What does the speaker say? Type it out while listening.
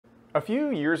A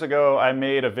few years ago, I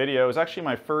made a video. It was actually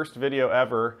my first video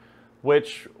ever,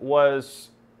 which was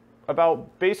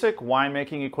about basic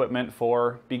winemaking equipment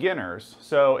for beginners.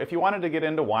 So if you wanted to get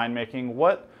into winemaking,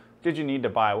 what did you need to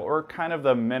buy? What were kind of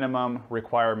the minimum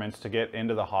requirements to get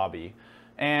into the hobby?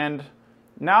 And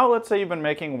now let's say you've been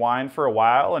making wine for a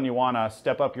while and you want to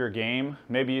step up your game.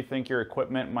 Maybe you think your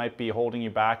equipment might be holding you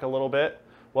back a little bit.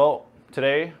 Well,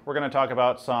 today we're going to talk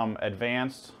about some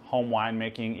advanced home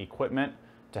winemaking equipment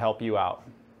to help you out.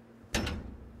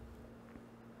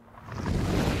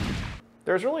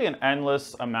 There's really an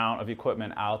endless amount of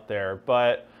equipment out there,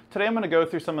 but today I'm going to go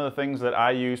through some of the things that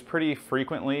I use pretty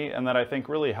frequently and that I think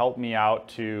really help me out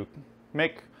to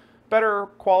make better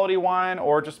quality wine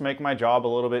or just make my job a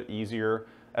little bit easier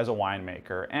as a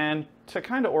winemaker. And to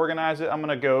kind of organize it, I'm going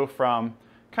to go from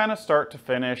kind of start to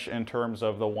finish in terms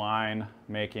of the wine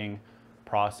making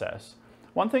process.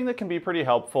 One thing that can be pretty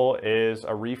helpful is a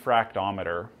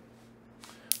refractometer.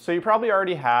 So you probably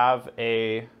already have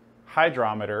a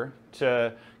hydrometer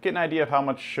to get an idea of how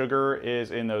much sugar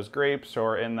is in those grapes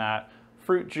or in that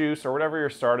fruit juice or whatever you're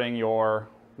starting your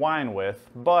wine with.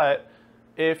 But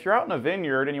if you're out in a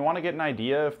vineyard and you want to get an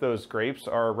idea if those grapes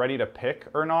are ready to pick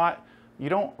or not, you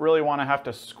don't really want to have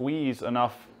to squeeze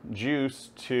enough juice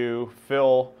to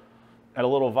fill a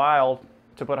little vial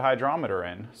to put a hydrometer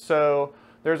in. So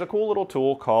there's a cool little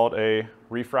tool called a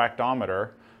refractometer,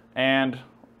 and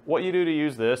what you do to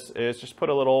use this is just put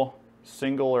a little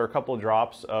single or a couple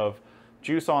drops of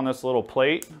juice on this little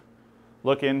plate,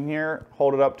 look in here,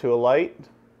 hold it up to a light,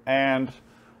 and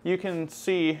you can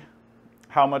see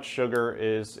how much sugar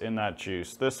is in that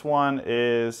juice. This one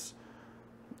is,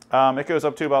 it goes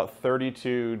up to about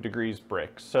 32 degrees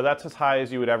Brix. So that's as high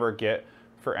as you would ever get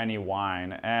for any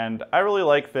wine. And I really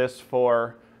like this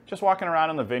for just walking around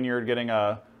in the vineyard, getting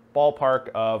a ballpark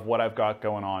of what I've got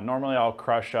going on. Normally I'll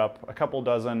crush up a couple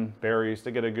dozen berries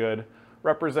to get a good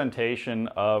representation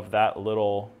of that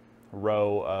little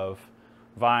row of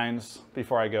vines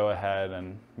before I go ahead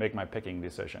and make my picking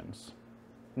decisions.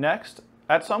 Next,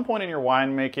 at some point in your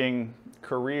winemaking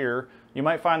career, you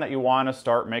might find that you want to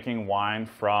start making wine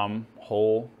from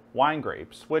whole wine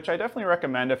grapes, which I definitely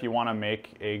recommend if you want to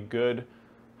make a good,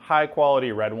 high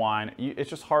quality red wine. It's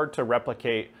just hard to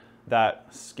replicate that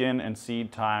skin and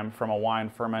seed time from a wine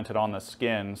fermented on the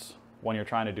skins when you're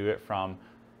trying to do it from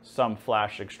some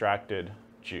flash extracted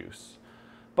juice.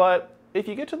 But if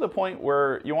you get to the point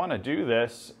where you want to do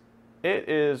this, it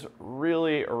is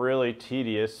really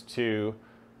tedious to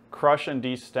crush and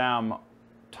destem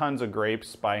tons of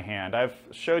grapes by hand. I've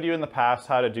showed you in the past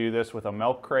how to do this with a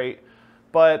milk crate,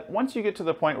 but once you get to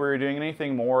the point where you're doing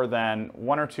anything more than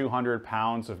 100 or 200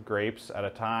 pounds of grapes at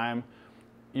a time,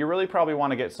 you really probably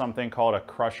want to get something called a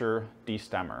crusher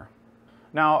destemmer.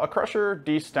 Now, a crusher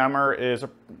destemmer is a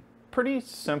pretty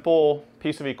simple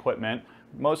piece of equipment.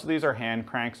 Most of these are hand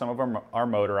cranked, some of them are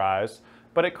motorized,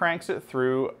 but it cranks it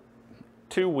through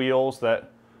two wheels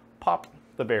that pop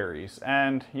the berries,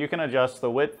 and you can adjust the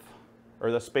width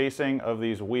or the spacing of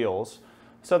these wheels.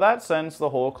 So that sends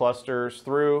the whole clusters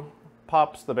through,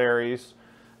 pops the berries,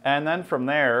 and then from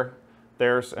there,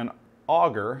 there's an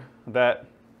auger that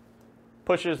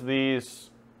pushes these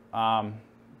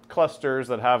clusters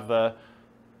that have the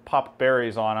popped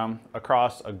berries on them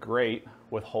across a grate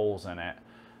with holes in it.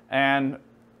 And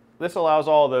this allows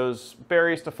all those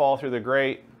berries to fall through the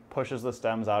grate, pushes the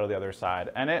stems out of the other side,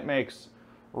 and it makes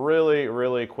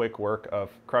really quick work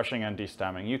of crushing and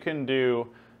destemming. You can do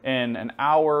in an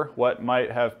hour what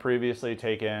might have previously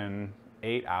taken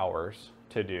 8 hours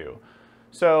to do.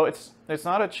 So it's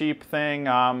not a cheap thing.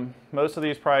 Most of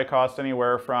these probably cost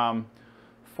anywhere from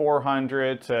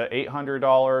 $400 to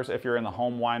 $800 if you're in the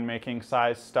home winemaking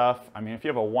size stuff. I mean, if you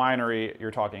have a winery, you're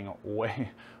talking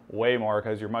way more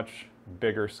because you're much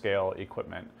bigger scale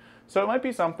equipment. So it might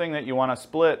be something that you want to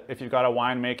split if you've got a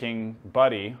winemaking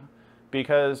buddy,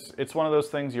 because it's one of those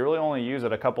things you really only use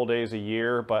it a couple days a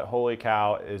year, but holy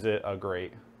cow, is it a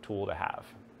great tool to have.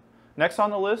 Next on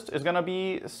the list is going to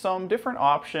be some different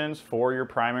options for your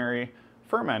primary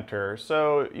fermenter.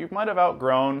 So you might have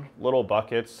outgrown little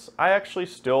buckets. I actually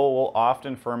still will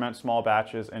often ferment small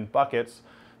batches in buckets,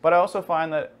 but I also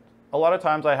find that a lot of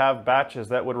times I have batches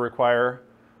that would require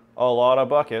a lot of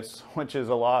buckets, which is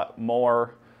a lot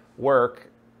more work.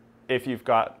 If you've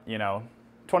got,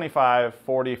 25,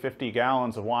 40, 50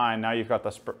 gallons of wine, now you've got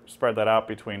to spread that out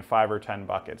between 5 or 10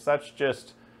 buckets. That's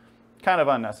just kind of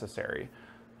unnecessary.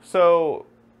 So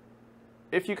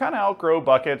if you kind of outgrow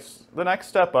buckets, the next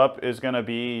step up is going to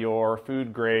be your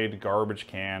food grade garbage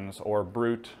cans or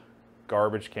brute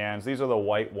garbage cans. These are the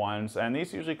white ones, and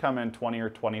these usually come in 20 or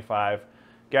 25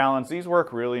 gallons. These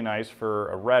work really nice for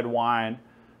a red wine.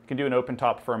 can do an open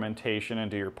top fermentation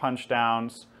and do your punch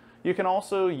downs. You can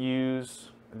also use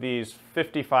these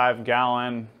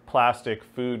 55-gallon plastic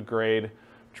food grade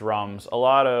drums. A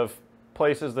lot of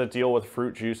places that deal with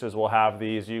fruit juices will have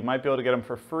these. You might be able to get them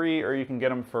for free, or you can get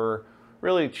them for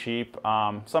really cheap.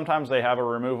 Sometimes they have a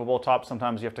removable top,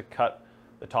 sometimes you have to cut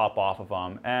the top off of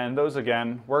them. And those,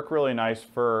 again, work really nice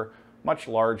for much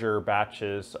larger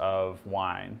batches of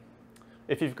wine.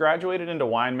 If you've graduated into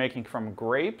winemaking from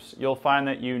grapes, you'll find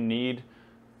that you need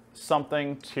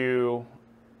something to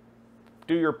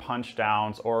do your punch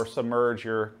downs or submerge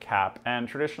your cap. And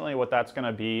traditionally what that's going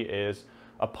to be is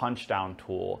a punch down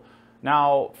tool.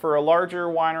 Now, for a larger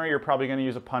winery, you're probably going to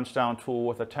use a punch down tool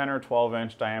with a 10 or 12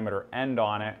 inch diameter end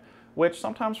on it, which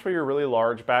sometimes for your really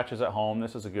large batches at home,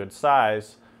 this is a good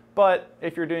size. But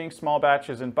if you're doing small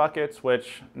batches in buckets,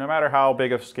 which no matter how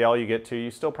big of scale you get to,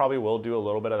 you still probably will do a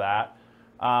little bit of that.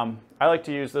 I like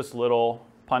to use this little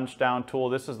punch down tool.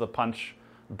 This is the Punch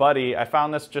Buddy. I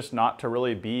found this just not to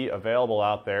really be available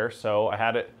out there, so I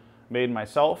had it made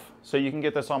myself. So you can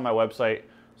get this on my website,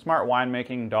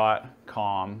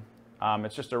 smartwinemaking.com.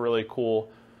 It's just a really cool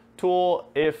tool.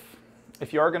 If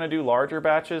you are going to do larger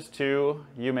batches too,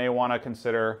 you may want to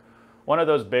consider one of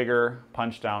those bigger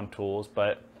punch down tools,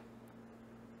 but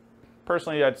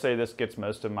personally I'd say this gets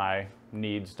most of my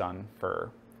needs done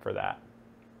for that.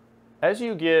 As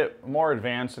you get more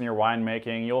advanced in your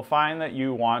winemaking, you'll find that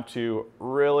you want to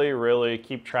really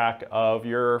keep track of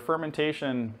your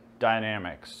fermentation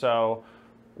dynamics. So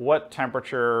what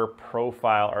temperature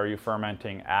profile are you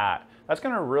fermenting at? That's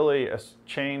going to really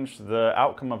change the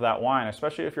outcome of that wine,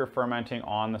 especially if you're fermenting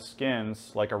on the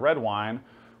skins like a red wine,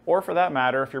 or for that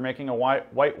matter, if you're making a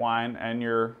white wine and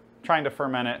you're trying to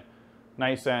ferment it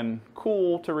nice and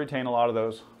cool to retain a lot of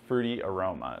those fruity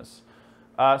aromas.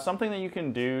 Something that you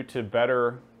can do to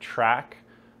better track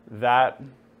that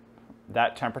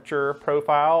temperature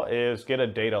profile is get a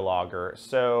data logger.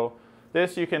 So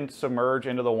this you can submerge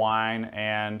into the wine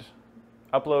and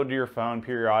upload to your phone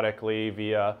periodically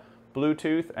via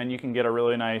Bluetooth, and you can get a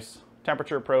really nice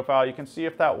temperature profile. You can see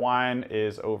if that wine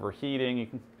is overheating, you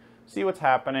can see what's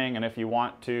happening, and if you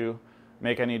want to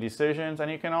make any decisions.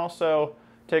 And you can also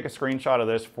take a screenshot of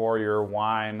this for your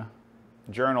wine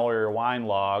journal or your wine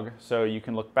log, so you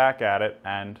can look back at it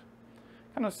and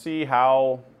kind of see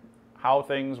how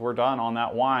things were done on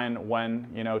that wine when,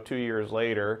 2 years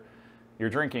later you're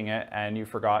drinking it and you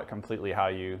forgot completely how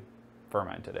you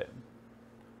fermented it.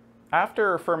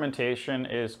 After fermentation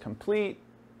is complete,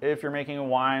 if you're making a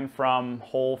wine from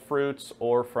whole fruits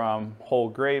or from whole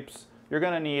grapes, you're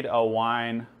going to need a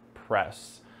wine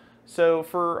press. So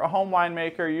for a home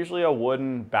winemaker, usually a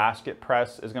wooden basket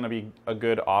press is going to be a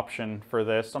good option for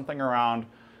this. Something around,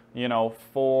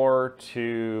 4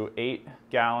 to 8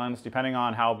 gallons, depending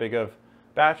on how big of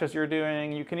batches you're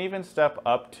doing. You can even step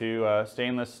up to a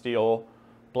stainless steel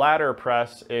bladder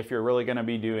press if you're really going to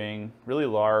be doing really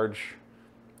large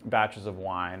batches of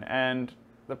wine. And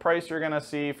the price you're going to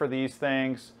see for these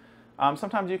things,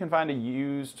 sometimes you can find a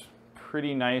used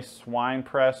pretty nice wine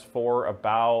press for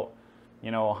about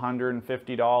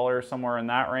 $150, somewhere in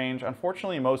that range.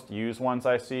 Unfortunately, most used ones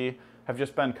I see have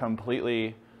just been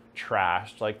completely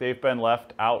trashed. Like, they've been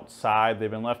left outside,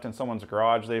 they've been left in someone's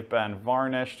garage, they've been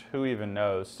varnished, who even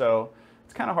knows. So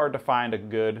it's kind of hard to find a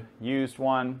good used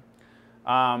one.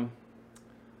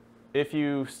 If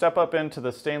you step up into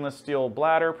the stainless steel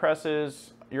bladder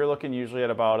presses, you're looking usually at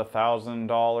about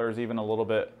 $1,000, even a little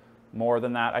bit more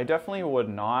than that. I definitely would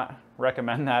not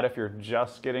recommend that if you're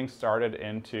just getting started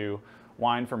into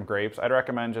wine from grapes. I'd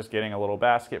recommend just getting a little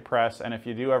basket press, and if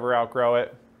you do ever outgrow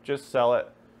it, just sell it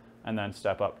and then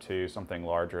step up to something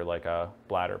larger like a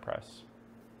bladder press.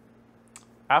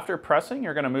 After pressing,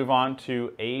 you're going to move on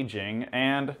to aging,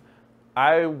 and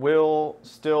I will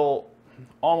still,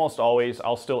 almost always,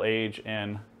 I'll still age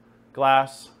in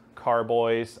glass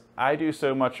carboys. I do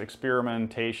so much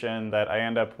experimentation that I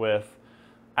end up with,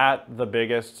 at the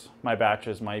biggest, my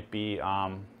batches might be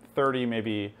 30,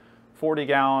 maybe 40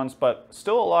 gallons, but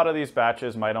still a lot of these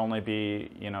batches might only be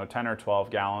 10 or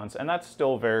 12 gallons, and that's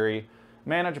still very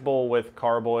manageable with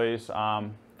carboys.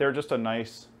 They're just a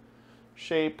nice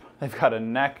shape. They've got a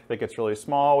neck that gets really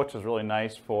small, which is really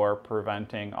nice for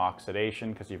preventing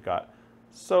oxidation because you've got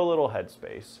so little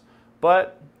headspace.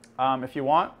 But if you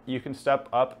want, you can step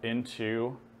up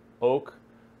into oak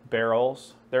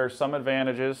barrels. There are some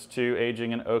advantages to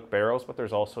aging in oak barrels, but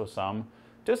there's also some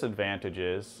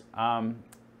disadvantages.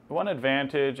 One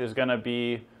advantage is going to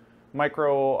be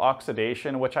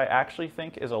micro-oxidation, which I actually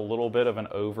think is a little bit of an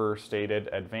overstated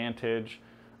advantage.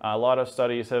 A lot of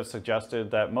studies have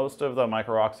suggested that most of the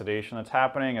micro-oxidation that's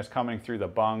happening is coming through the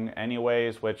bung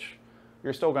anyways, which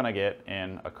you're still gonna get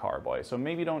in a carboy. So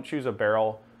maybe don't choose a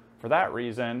barrel for that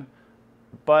reason.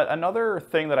 But another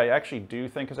thing that I actually do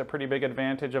think is a pretty big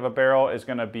advantage of a barrel is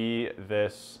gonna be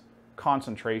this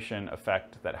concentration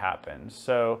effect that happens.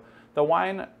 So the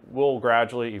wine will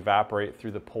gradually evaporate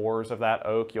through the pores of that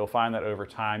oak. You'll find that over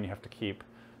time you have to keep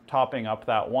topping up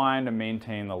that wine to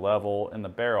maintain the level in the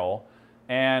barrel.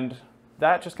 And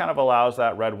that just kind of allows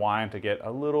that red wine to get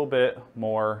a little bit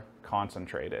more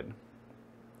concentrated.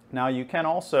 Now you can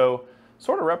also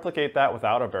sort of replicate that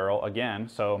without a barrel again.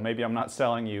 So maybe I'm not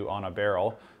selling you on a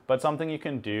barrel, but something you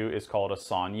can do is called a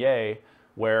saunier,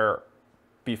 where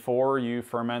before you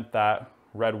ferment that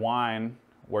red wine,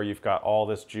 where you've got all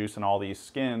this juice and all these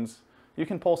skins, you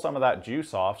can pull some of that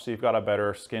juice off so you've got a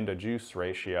better skin to juice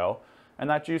ratio. And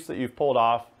that juice that you've pulled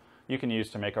off, you can use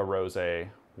to make a rosé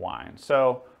wine.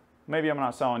 So maybe I'm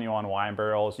not selling you on wine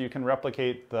barrels. You can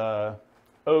replicate the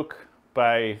oak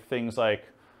by things like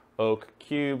oak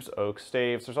cubes, oak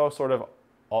staves. There's all sort of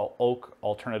oak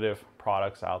alternative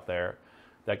products out there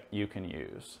that you can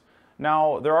use.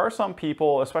 Now, there are some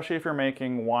people, especially if you're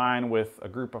making wine with a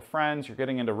group of friends, you're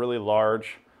getting into really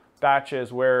large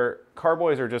batches where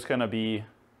carboys are just gonna be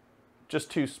just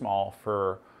too small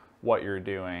for what you're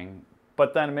doing.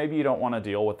 But then maybe you don't wanna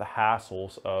deal with the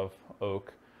hassles of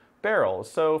oak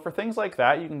barrels. So for things like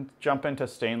that, you can jump into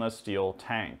stainless steel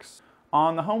tanks.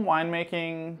 On the home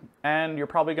winemaking end, you're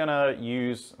probably gonna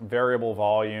use variable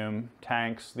volume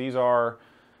tanks. These are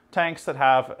tanks that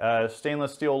have a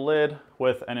stainless steel lid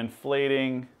with an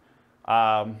inflating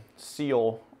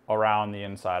seal around the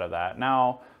inside of that.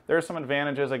 Now, there's some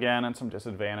advantages again and some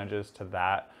disadvantages to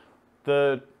that.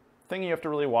 The thing you have to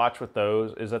really watch with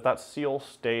those is that that seal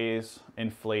stays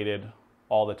inflated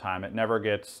all the time. It never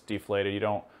gets deflated. You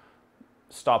don't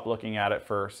stop looking at it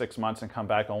for 6 months and come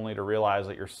back only to realize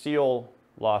that your seal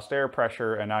lost air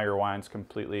pressure and now your wine's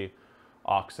completely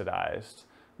oxidized.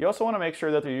 You also want to make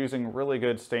sure that they're using really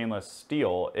good stainless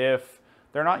steel. If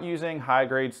they're not using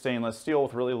high-grade stainless steel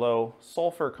with really low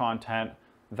sulfur content,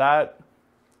 that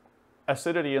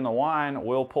acidity in the wine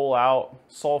will pull out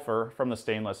sulfur from the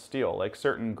stainless steel. Like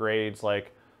certain grades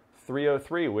like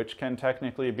 303, which can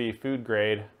technically be food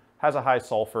grade, has a high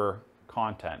sulfur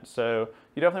content. So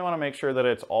you definitely want to make sure that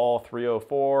it's all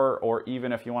 304, or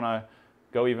even if you want to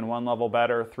go even one level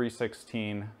better,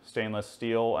 316 stainless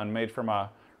steel and made from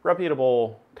a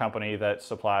reputable company that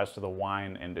supplies to the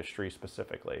wine industry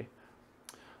specifically.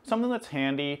 Something that's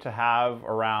handy to have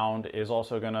around is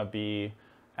also going to be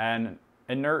an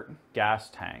inert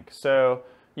gas tank. So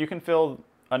you can fill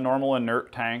a normal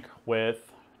inert tank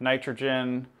with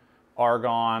nitrogen,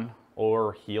 argon,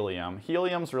 or helium.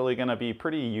 Helium's really going to be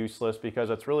pretty useless because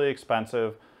it's really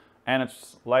expensive and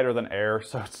it's lighter than air,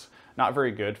 so it's not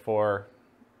very good for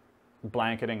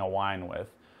blanketing a wine with.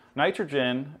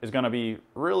 Nitrogen is going to be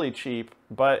really cheap,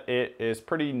 but it is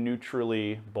pretty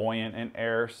neutrally buoyant in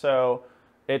air, so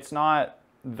it's not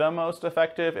the most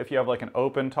effective if you have like an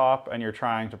open top and you're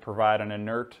trying to provide an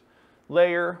inert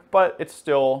layer, but it's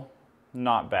still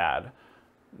not bad.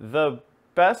 The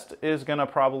best is going to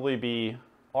probably be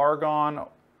argon,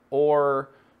 or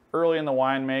early in the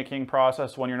winemaking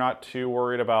process when you're not too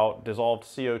worried about dissolved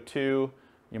CO2,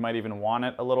 you might even want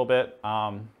it a little bit.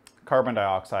 Carbon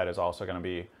dioxide is also going to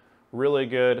be really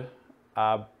good,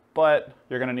 but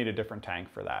you're going to need a different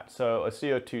tank for that. So a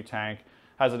CO2 tank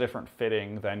has a different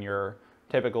fitting than your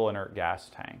typical inert gas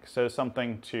tank. So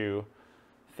something to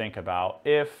think about.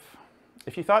 If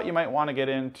you thought you might want to get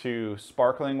into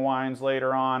sparkling wines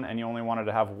later on and you only wanted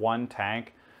to have one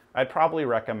tank, I'd probably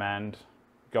recommend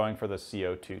going for the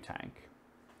CO2 tank.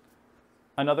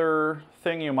 Another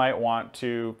thing you might want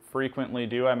to frequently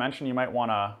do, I mentioned you might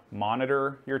want to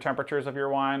monitor your temperatures of your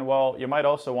wine. Well, you might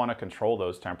also want to control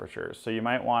those temperatures. So you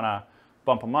might want to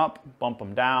bump them up, bump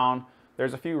them down.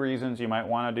 There's a few reasons you might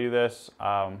want to do this.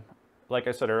 Like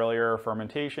I said earlier,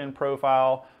 fermentation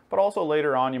profile, but also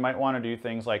later on you might want to do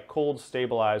things like cold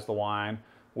stabilize the wine,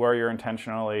 where you're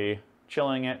intentionally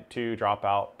chilling it to drop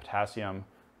out potassium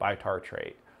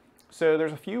bitartrate. So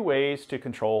there's a few ways to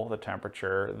control the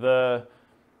temperature. The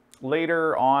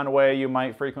later on way you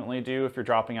might frequently do if you're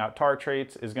dropping out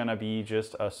tartrates is going to be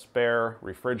just a spare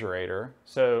refrigerator.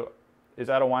 So is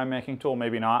that a winemaking tool?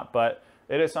 Maybe not, but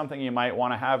it is something you might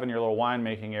want to have in your little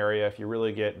winemaking area if you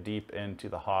really get deep into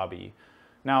the hobby.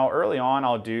 Now early on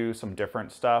I'll do some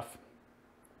different stuff.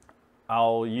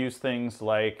 I'll use things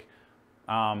like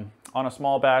on a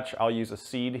small batch, I'll use a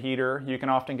seed heater. You can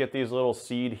often get these little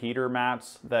seed heater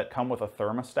mats that come with a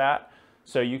thermostat.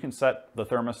 So you can set the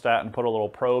thermostat and put a little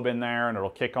probe in there and it'll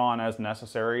kick on as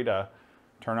necessary to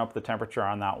turn up the temperature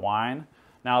on that wine.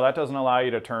 Now that doesn't allow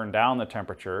you to turn down the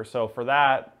temperature. So for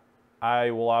that,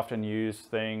 I will often use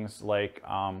things like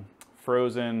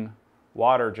frozen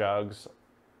water jugs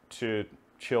to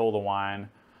chill the wine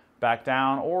back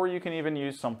down, or you can even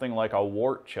use something like a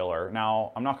wort chiller.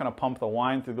 Now, I'm not going to pump the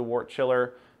wine through the wort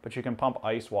chiller, but you can pump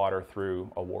ice water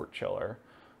through a wort chiller.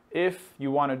 If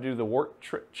you want to do the wort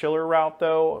chiller route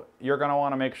though, you're going to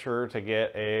want to make sure to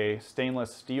get a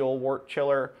stainless steel wort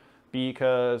chiller,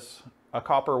 because a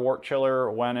copper wort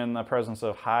chiller, when in the presence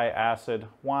of high acid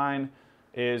wine,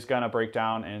 is going to break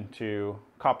down into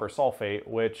copper sulfate,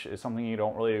 which is something you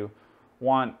don't really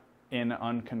want in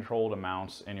uncontrolled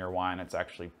amounts in your wine. It's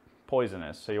actually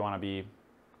poisonous, so you want to be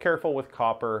careful with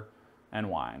copper and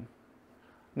wine.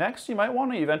 Next, you might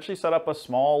want to eventually set up a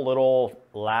small little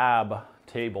lab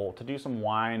table to do some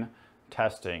wine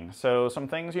testing. So some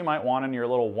things you might want in your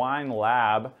little wine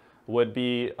lab would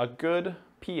be a good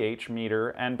pH meter.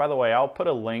 And by the way, I'll put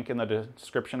a link in the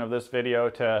description of this video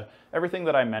to everything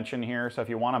that I mentioned here. So if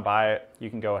you want to buy it, you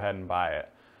can go ahead and buy it.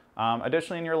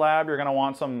 Additionally, in your lab, you're going to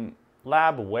want some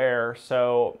labware.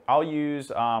 So I'll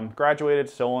use graduated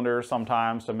cylinders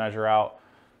sometimes to measure out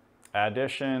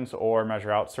additions or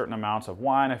measure out certain amounts of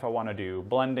wine if I want to do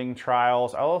blending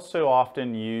trials. I also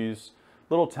often use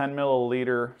little 10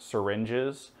 milliliter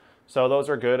syringes. So those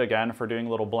are good, again, for doing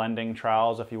little blending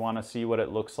trials if you want to see what it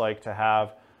looks like to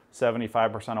have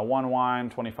 75% of one wine,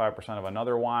 25% of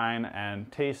another wine, and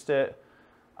taste it.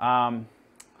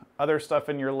 Other stuff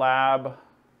in your lab,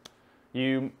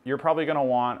 you're probably going to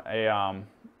want a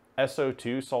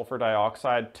SO2, sulfur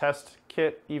dioxide test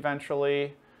kit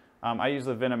eventually. I use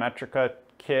the Vinimetrica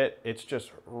kit. It's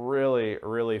just really,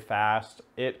 really fast.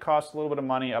 It costs a little bit of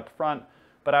money up front,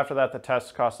 but after that, the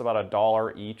tests cost about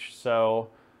 $1 each. So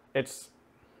it's,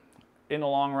 in the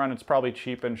long run, it's probably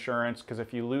cheap insurance, because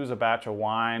if you lose a batch of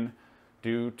wine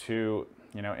due to,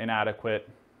 inadequate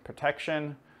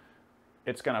protection,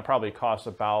 it's going to probably cost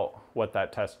about what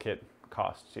that test kit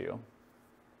costs you.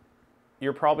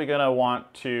 You're probably going to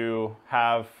want to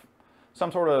have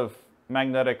some sort of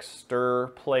magnetic stir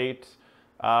plate.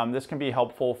 This can be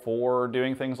helpful for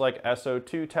doing things like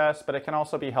SO2 tests, but it can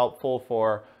also be helpful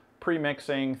for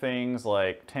pre-mixing things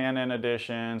like tannin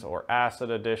additions or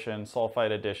acid additions, sulfite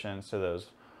additions to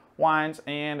those wines,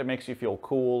 and it makes you feel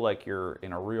cool, like you're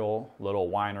in a real little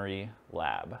winery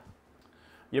lab.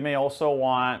 You may also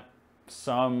want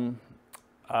some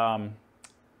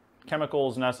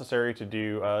chemicals necessary to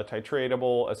do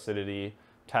titratable acidity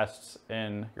tests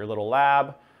in your little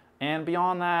lab. And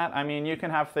beyond that, I mean, you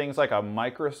can have things like a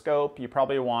microscope. You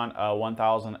probably want a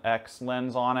 1000x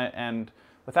lens on it, and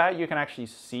with that, you can actually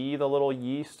see the little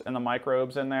yeast and the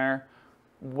microbes in there.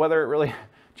 Whether it really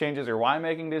changes your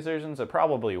winemaking decisions, it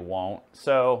probably won't.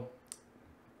 So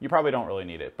you probably don't really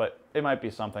need it, but it might be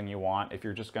something you want if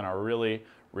you're just gonna really,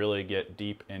 really get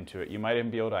deep into it. You might even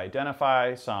be able to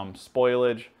identify some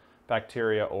spoilage,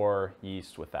 bacteria, or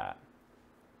yeast with that.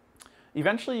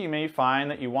 Eventually, you may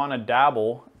find that you want to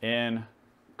dabble in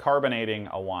carbonating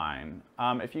a wine.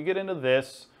 If you get into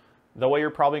this, the way you're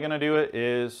probably going to do it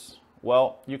is,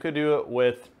 well, you could do it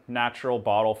with natural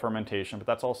bottle fermentation, but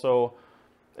that's also,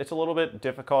 it's a little bit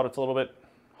difficult. It's a little bit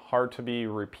hard to be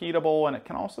repeatable, and it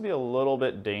can also be a little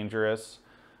bit dangerous.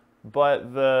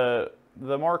 But the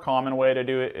more common way to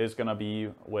do it is going to be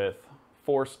with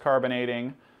forced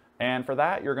carbonating. And for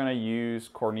that, you're going to use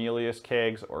Cornelius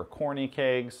kegs or Corny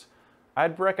kegs.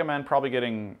 I'd recommend probably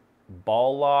getting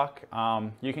ball lock.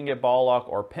 You can get ball lock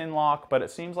or pin lock, but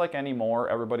it seems like anymore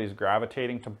everybody's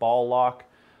gravitating to ball lock.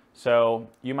 So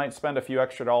you might spend a few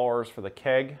extra dollars for the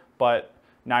keg, but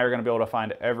now you're going to be able to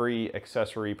find every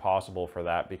accessory possible for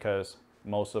that, because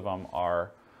most of them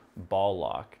are ball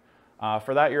lock.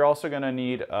 For that, you're also going to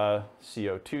need a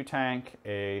CO2 tank,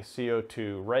 a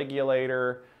CO2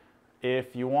 regulator.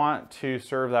 If you want to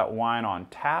serve that wine on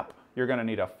tap, you're going to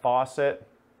need a faucet.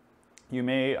 You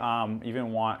may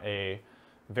even want a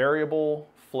variable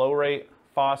flow rate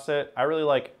faucet. I really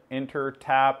like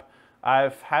Intertap.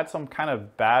 I've had some kind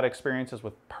of bad experiences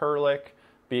with Perlick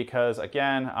because,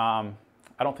 again, I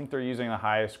don't think they're using the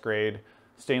highest grade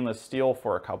stainless steel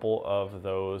for a couple of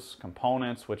those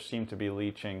components, which seem to be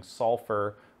leaching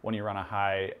sulfur when you run a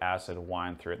high acid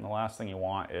wine through it. And the last thing you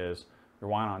want is your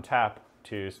wine on tap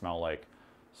to smell like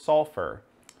sulfur.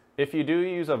 If you do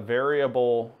use a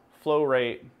variable flow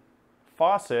rate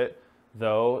faucet,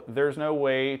 though, there's no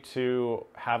way to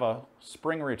have a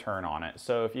spring return on it.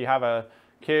 So if you have a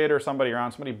kid or somebody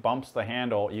around, somebody bumps the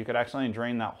handle, you could accidentally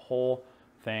drain that whole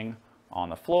thing on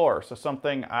the floor. So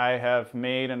something I have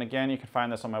made, and again, you can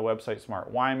find this on my website,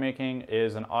 Smart Winemaking,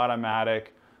 is an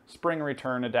automatic spring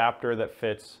return adapter that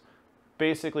fits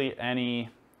basically any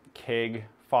keg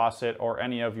faucet or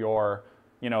any of your,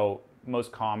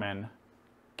 most common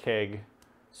keg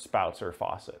spouts or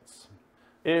faucets.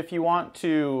 If you want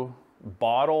to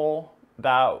bottle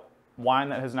that wine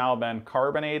that has now been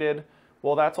carbonated,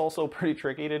 well, that's also pretty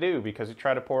tricky to do because you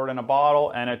try to pour it in a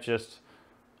bottle and it just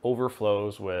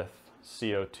overflows with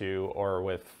CO2 or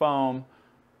with foam.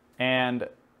 And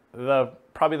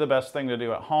probably the best thing to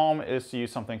do at home is to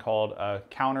use something called a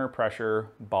counter pressure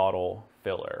bottle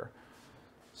filler.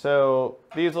 So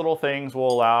these little things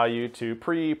will allow you to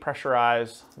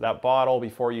pre-pressurize that bottle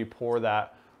before you pour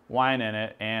that wine in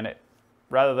it, and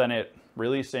rather than it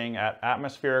releasing at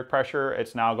atmospheric pressure,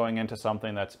 it's now going into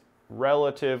something that's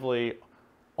relatively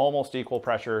almost equal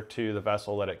pressure to the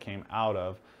vessel that it came out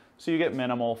of. So you get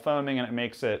minimal foaming and it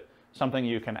makes it something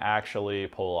you can actually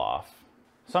pull off.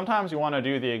 Sometimes you want to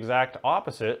do the exact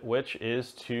opposite, which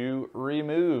is to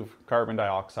remove carbon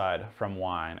dioxide from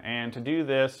wine. And to do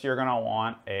this, you're going to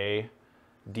want a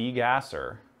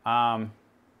degasser. I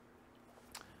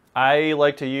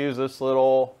like to use this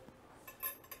little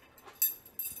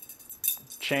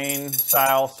chain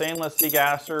style stainless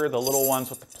degasser. The little ones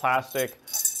with the plastic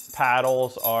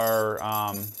paddles are,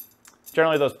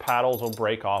 generally those paddles will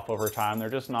break off over time. They're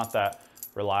just not that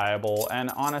reliable. And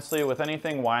honestly, with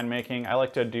anything winemaking, I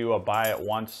like to do a buy it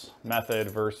once method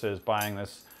versus buying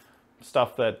this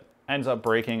stuff that ends up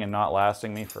breaking and not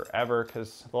lasting me forever,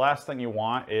 because the last thing you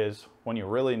want is when you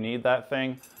really need that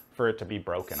thing for it to be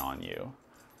broken on you.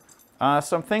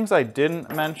 Some things I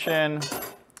didn't mention.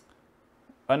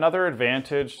 Another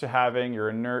advantage to having your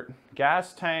inert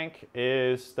gas tank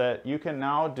is that you can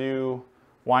now do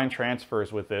wine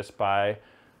transfers with this by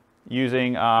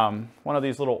using one of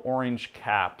these little orange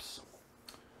caps.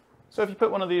 So if you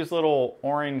put one of these little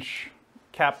orange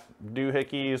cap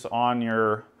doohickeys on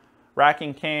your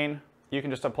racking cane, you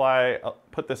can just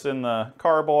put this in the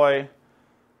carboy,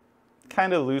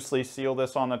 kind of loosely seal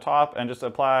this on the top, and just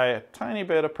apply a tiny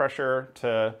bit of pressure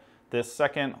to this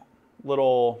second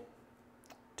little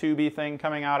tubey thing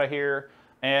coming out of here,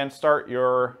 and start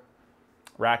your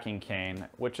racking cane,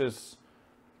 which is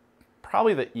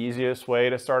probably the easiest way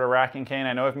to start a racking cane.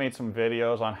 I know I've made some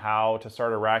videos on how to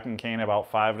start a racking cane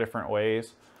about 5 different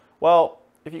ways. Well,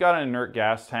 if you got an inert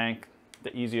gas tank,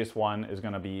 the easiest one is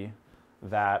going to be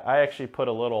that. I actually put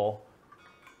a little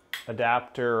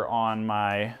adapter on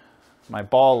my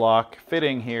ball lock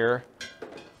fitting here.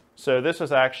 So this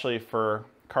is actually for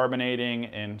carbonating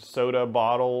in soda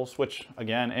bottles, which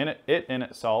again, it in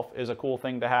itself is a cool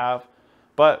thing to have.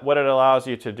 But what it allows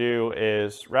you to do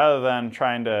is, rather than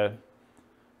trying to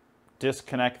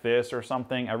disconnect this or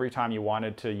something every time you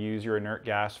wanted to use your inert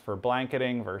gas for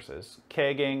blanketing versus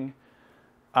kegging,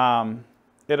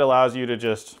 it allows you to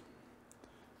just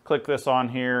click this on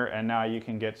here, and now you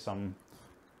can get some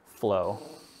flow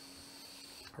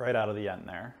right out of the end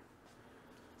there.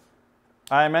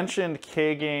 I mentioned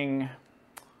kegging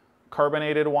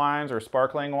carbonated wines or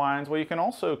sparkling wines. Well, you can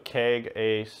also keg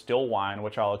a still wine,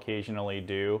 which I'll occasionally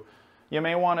do. You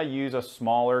may want to use a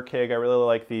smaller keg. I really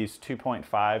like these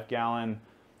 2.5 gallon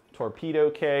torpedo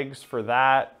kegs for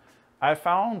that. I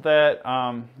found that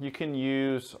you can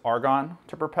use argon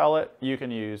to propel it. You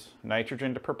can use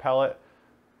nitrogen to propel it.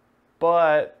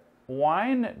 But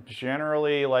wine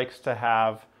generally likes to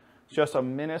have just a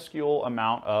minuscule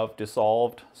amount of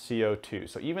dissolved CO2.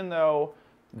 So even though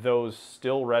those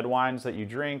still red wines that you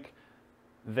drink,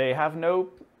 they have no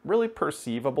really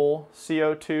perceivable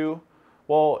CO2,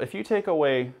 well, if you take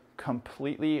away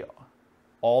completely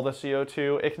all the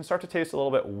CO2, it can start to taste a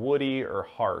little bit woody or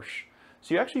harsh.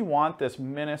 So you actually want this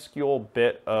minuscule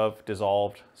bit of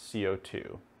dissolved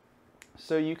CO2.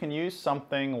 So you can use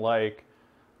something like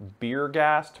beer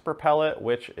gas to propel it,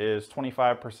 which is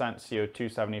 25%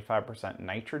 CO2, 75%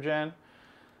 nitrogen.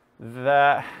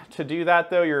 To do that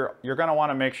though, you're going to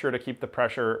want to make sure to keep the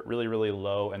pressure really, really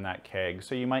low in that keg.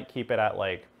 So you might keep it at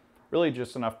like really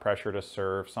just enough pressure to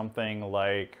serve something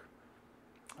like,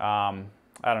 I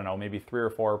don't know, maybe 3 or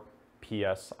 4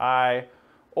 PSI.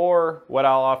 Or what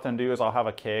I'll often do is I'll have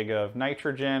a keg of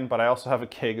nitrogen, but I also have a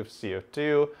keg of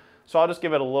CO2. So I'll just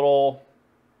give it a little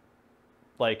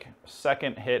like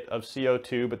second hit of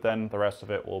CO2, but then the rest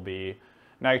of it will be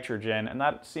nitrogen. And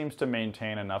that seems to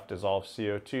maintain enough dissolved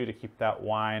CO2 to keep that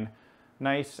wine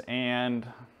nice and,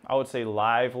 I would say,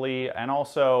 lively. And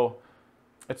also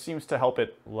it seems to help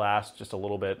it last just a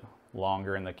little bit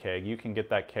longer in the keg. You can get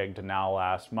that keg to now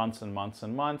last months and months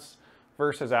and months,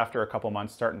 versus after a couple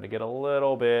months starting to get a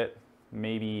little bit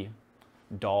maybe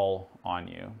dull on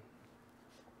you.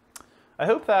 I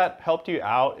hope that helped you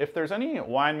out. If there's any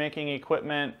winemaking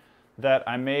equipment that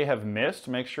I may have missed,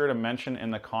 make sure to mention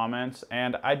in the comments.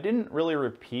 And I didn't really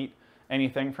repeat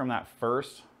anything from that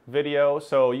first video,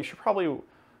 so you should probably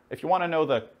if you want to know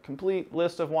the complete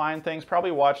list of wine things,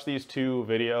 probably watch these two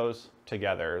videos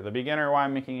together, the beginner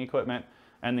winemaking equipment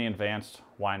and the advanced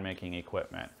winemaking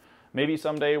equipment. Maybe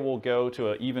someday we'll go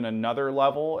to even another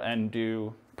level and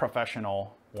do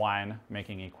professional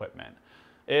winemaking equipment.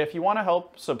 If you want to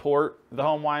help support the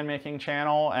home winemaking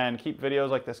channel and keep videos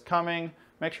like this coming,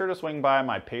 make sure to swing by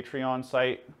my Patreon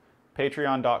site,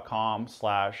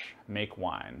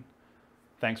 patreon.com/makewine.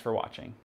 Thanks for watching.